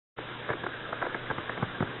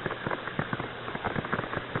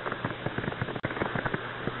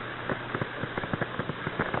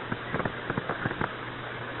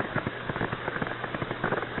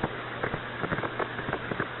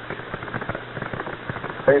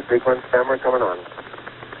Phase sequence, camera coming on.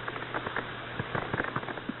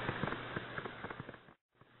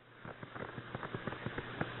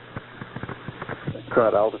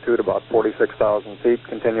 Current altitude about 46,000 feet,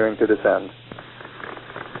 continuing to descend.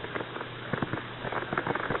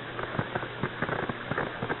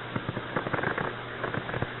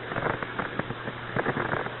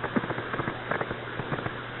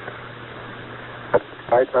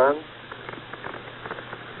 Lights on.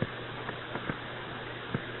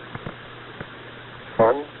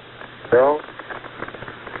 One, zero.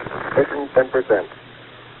 Ignition 10%.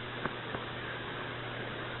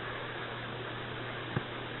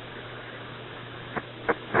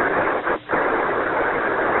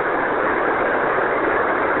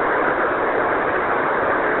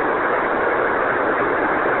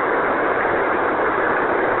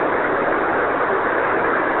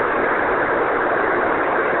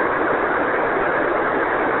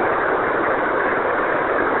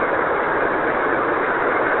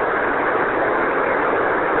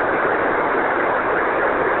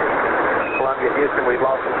 Houston, we've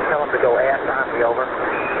lost him. Tell him to go ass on me, over.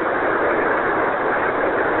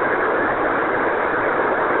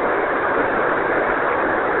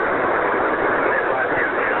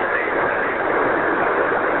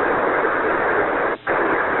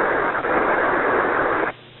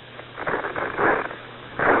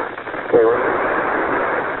 Okay, we're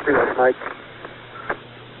see that, Mike.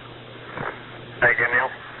 Thank you, Neil.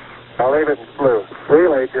 I'll leave it in blue.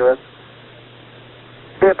 Relay to us.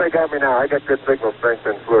 See if they got me now. I got good signal strength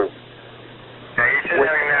in blue. Yeah, you should have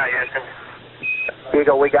me now, Houston.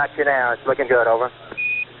 Eagle, we got you now. It's looking good, over.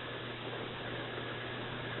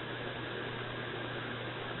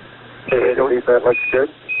 Eagle, that looks good.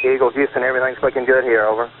 Eagle, Houston, everything's looking good here,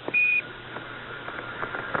 over.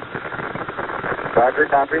 Roger,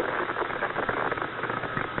 copy.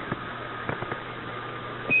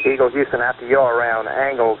 Eagle, Houston, after yaw around,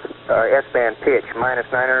 angles, S-band pitch,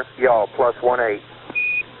 -9er, yaw, +18.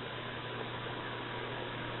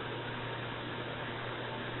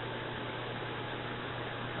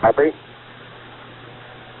 Copy.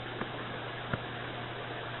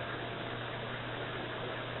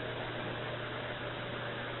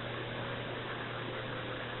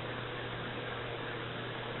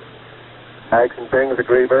 Tags and pings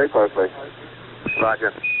agree very closely.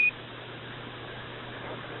 Roger.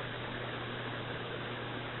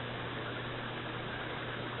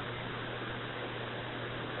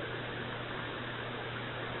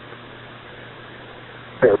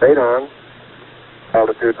 Okay, bait on.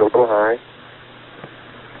 Altitude's a little high.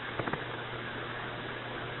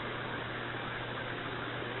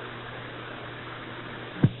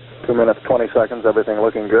 Two minutes, 20 seconds, everything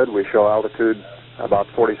looking good. We show altitude about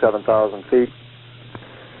 47,000 feet.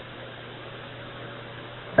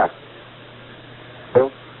 Yeah.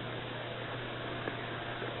 Cool.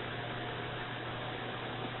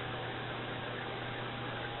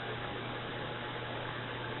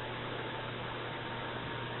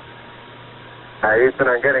 Houston,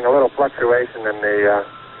 I'm getting a little fluctuation in the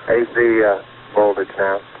AC voltage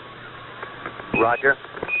now. Roger.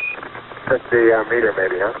 50 meter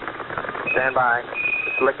maybe, huh? Stand by.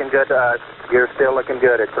 It's looking good. You're still looking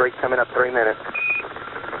good at coming up 3 minutes.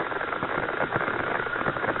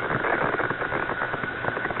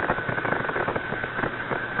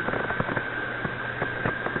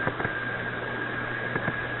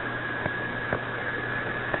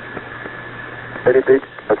 Pretty deep.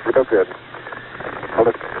 That's real good. Hold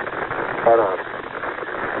it. Start on.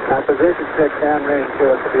 Now, position check downrange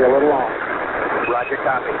shows to be a little off. Roger,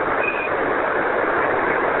 copy.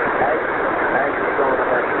 Action going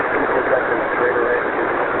about 2 seconds straight away.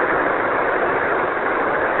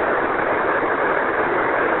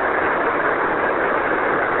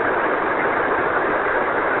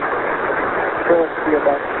 Going to be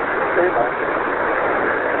about standby.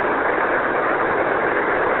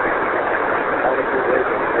 Altitude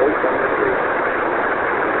rating 873.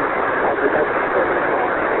 Altitude 74.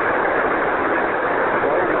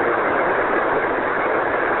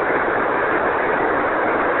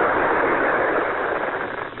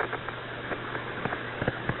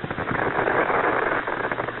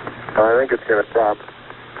 I think it's going to stop.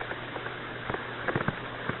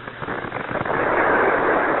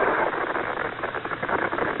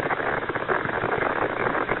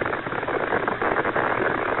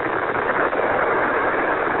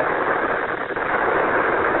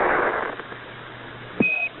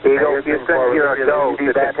 Eagle, Houston, you're a go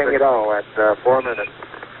to continue. At 4 minutes.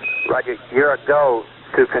 Roger, you're a go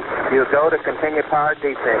to continue power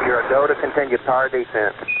descent. You're a go to continue power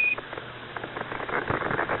descent.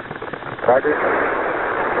 Roger.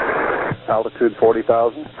 Altitude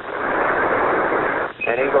 40,000.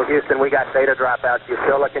 And Eagle Houston, we got data dropouts. You're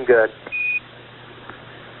still looking good.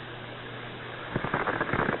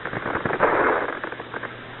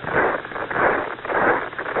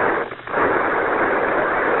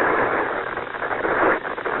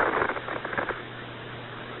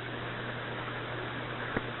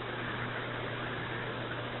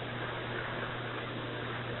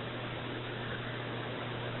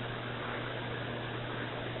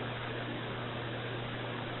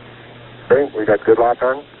 Okay, we got good lock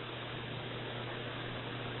on.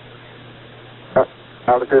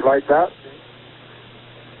 Altitude lights out.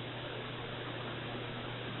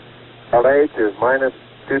 LH is minus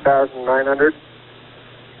 2,900.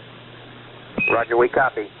 Roger, we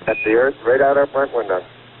copy. At the Earth, right out our front window.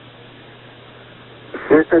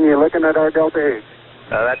 Houston, you looking at our Delta H?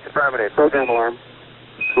 That's affirmative. Program alarm.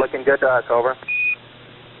 Looking good to us, over.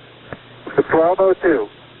 It's 1202.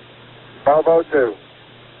 1202.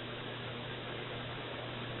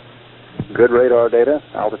 Good radar data.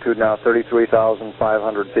 Altitude now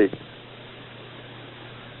 33,500 feet.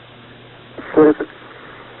 What is it?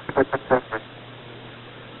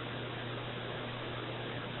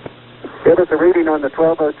 Give us a reading on the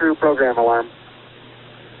 1202 program alarm.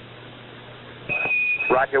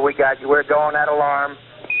 Roger, we got you. We're going at alarm.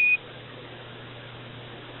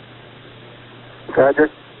 Roger,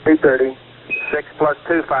 330. 6 plus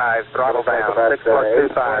 25, throttle down. 6 plus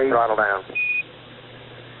 25, throttle down.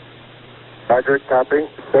 Roger, copy.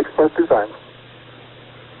 6 plus 25.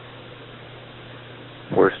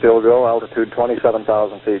 We're still go. Altitude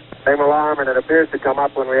 27,000 feet. Same alarm, and it appears to come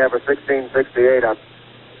up when we have a 1668 up.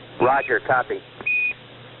 Roger, copy.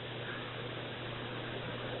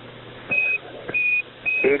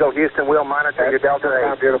 Eagle Houston, we'll monitor your Delta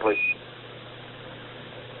Down 8. beautifully.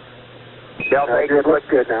 Delta 8 It looks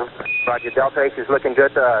good now. Roger, Delta 8 is looking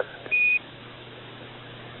good to us.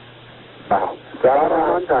 Wow. Throttle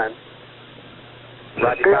on time.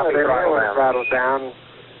 Roger, Yeah, copy, they throttle want down. throttle down.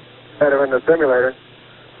 Better in the simulator.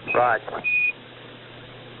 Right.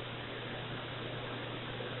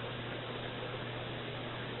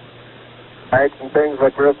 Lights and things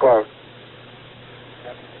look real close.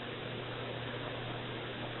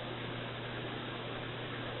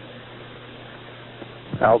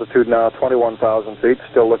 Altitude now 21,000 feet.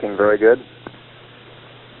 Still looking very good.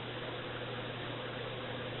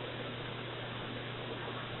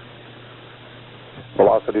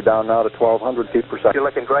 Velocity down now to 1,200 feet per second. You're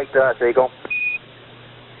looking great to us, Eagle.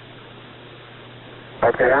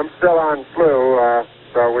 Okay, I'm still on flu,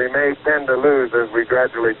 so we may tend to lose as we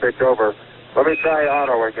gradually pitch over. Let me try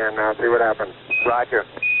auto again now, see what happens. Roger.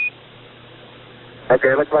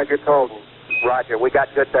 Okay, looks like it's holding. Roger, we got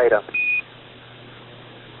good data.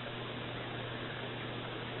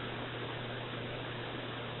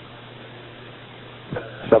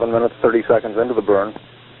 Seven minutes, 30 seconds into the burn.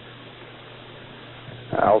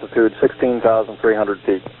 Altitude 16,300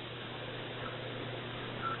 feet.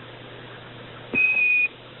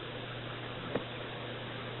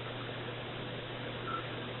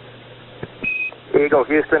 Eagle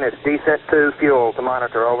Houston, it's descent to fuel to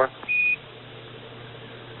monitor, over.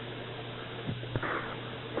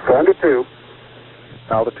 72.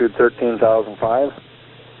 Altitude 13,005.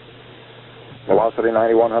 Velocity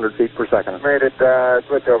 9,100 feet per second. Made it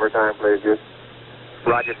switch over time, please, just.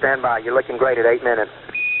 Roger, stand by. You're looking great at 8 minutes.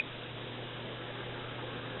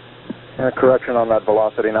 Correction on that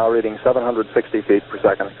velocity, now reading 760 feet per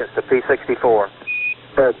second. It's the P-64.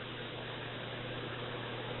 Good.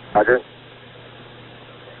 Roger.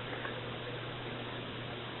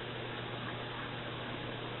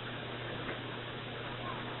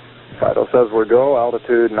 Fido says we're go.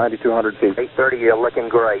 Altitude 9,200 feet. 830, you're looking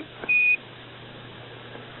great.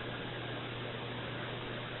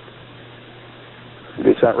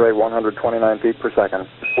 Descent rate 129 feet per second.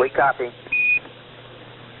 We copy.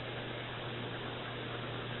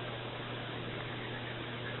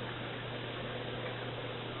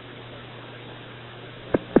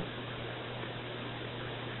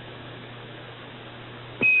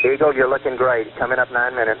 Eagle, you're looking great. Coming up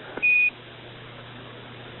 9 minutes.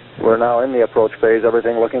 We're now in the approach phase.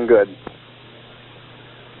 Everything looking good.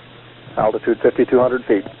 Altitude 5,200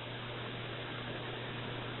 feet.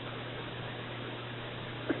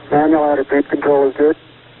 Manual altitude control is good.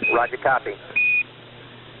 Roger, copy.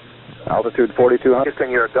 Altitude 4,200.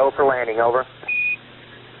 Houston, you're a go for landing, over.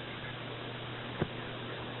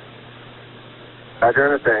 Roger,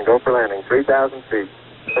 understand. Go for landing. 3,000 feet.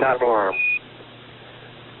 Stop alarm.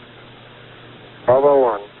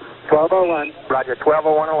 1201. 1201. Roger,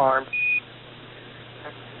 1201 alarm.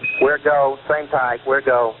 We're go. Same type. We're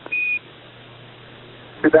go.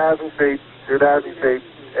 2,000 feet, 2,000 feet,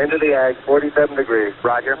 into the ag, 47 degrees.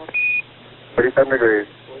 Roger. 47 degrees.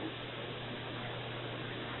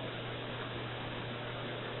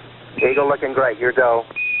 Eagle looking great. Your go.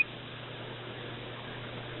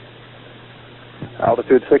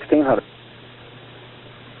 Altitude 1,600.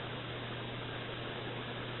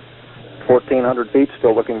 1,400 feet,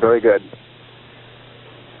 still looking very good.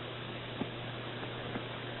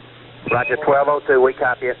 Roger, 1202, we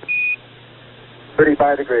copy it.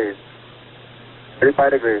 35 degrees.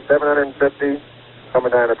 35 degrees. 750,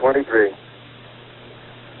 coming down to 23.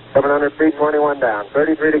 700 feet, 21 down.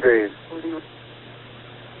 33 degrees.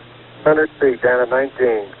 100 feet, down at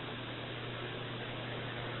 19.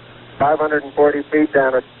 540 feet,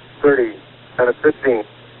 down at 30. Down at 15.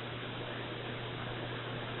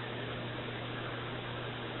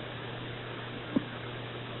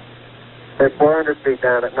 Okay, 400 feet,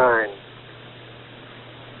 down at 9.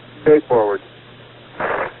 Stay forward.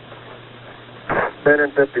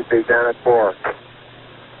 1050 feet, down at 4.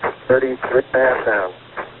 33.5 down.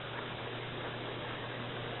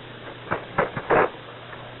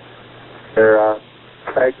 They're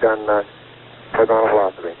pegged on horizontal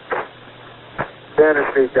velocity.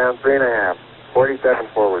 300 feet down, 3.5. 47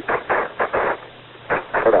 forward.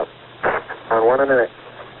 Put up. On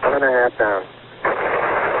 1.5 down.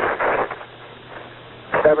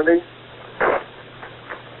 70.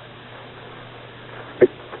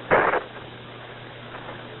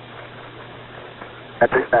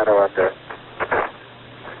 That's the shadow up there.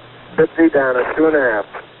 50 down at 2.5.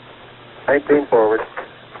 19 forward.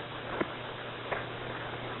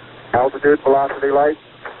 Altitude, velocity light.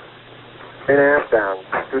 3.5 down.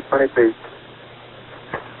 220 feet.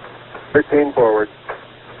 13 forward.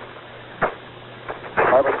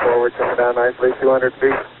 11 forward, coming down nicely. 200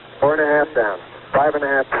 feet. 4.5 down.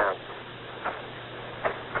 5.5 down.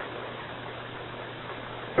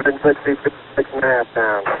 160 feet. 6.5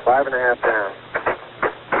 down. 5.5 down.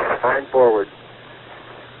 9 forward.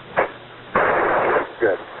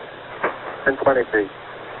 Good. 120 feet.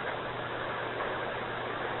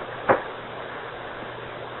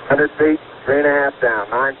 100 feet, 3.5 down,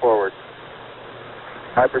 9 forward.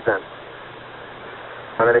 5%.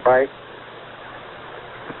 How many bite?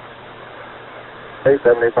 Okay,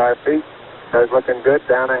 75 feet. That's looking good,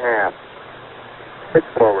 down a half. 6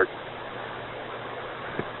 forward.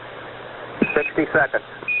 60 seconds.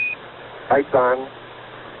 Lights on.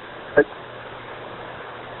 6.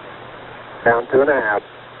 Down 2.5.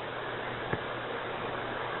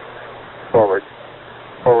 Forward.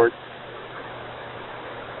 Forward.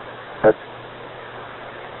 That's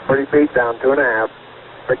 40 feet down, 2.5.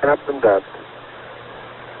 Picking up some dust.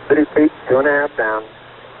 30 feet, 2.5 down.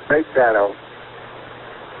 Straight shadow.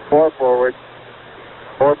 4 forward.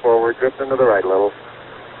 4 forward, drifting to the right a little.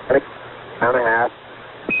 Down a half.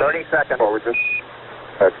 30 seconds. Forward, just.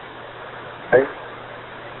 Good. Okay.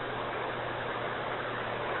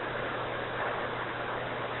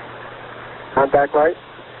 Contact light.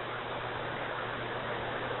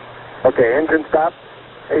 Okay, engine stop.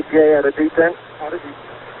 ATA at a descent.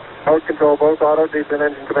 Mode control both auto. Descent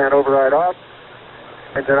engine command override off.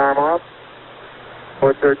 Engine arm off.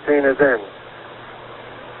 Port 13 is in.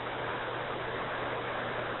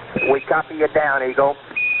 We copy you down, Eagle.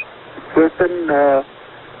 Houston,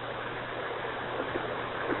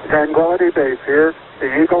 Tranquility Base here.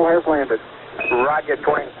 The Eagle has landed. Roger,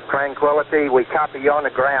 Tranquility. We copy you on the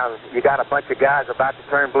ground. You got a bunch of guys about to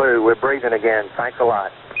turn blue. We're breathing again. Thanks a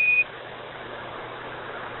lot.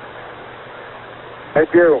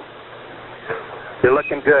 Thank you. You're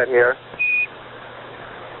looking good here.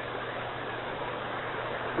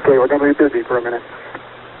 Okay, we're going to be busy for a minute.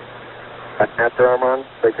 After arm on,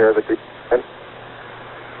 take care of the descent.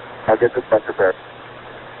 I'll get this bus repaired.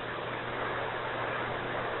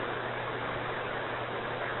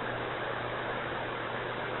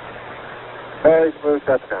 Very smooth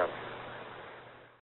touchdown.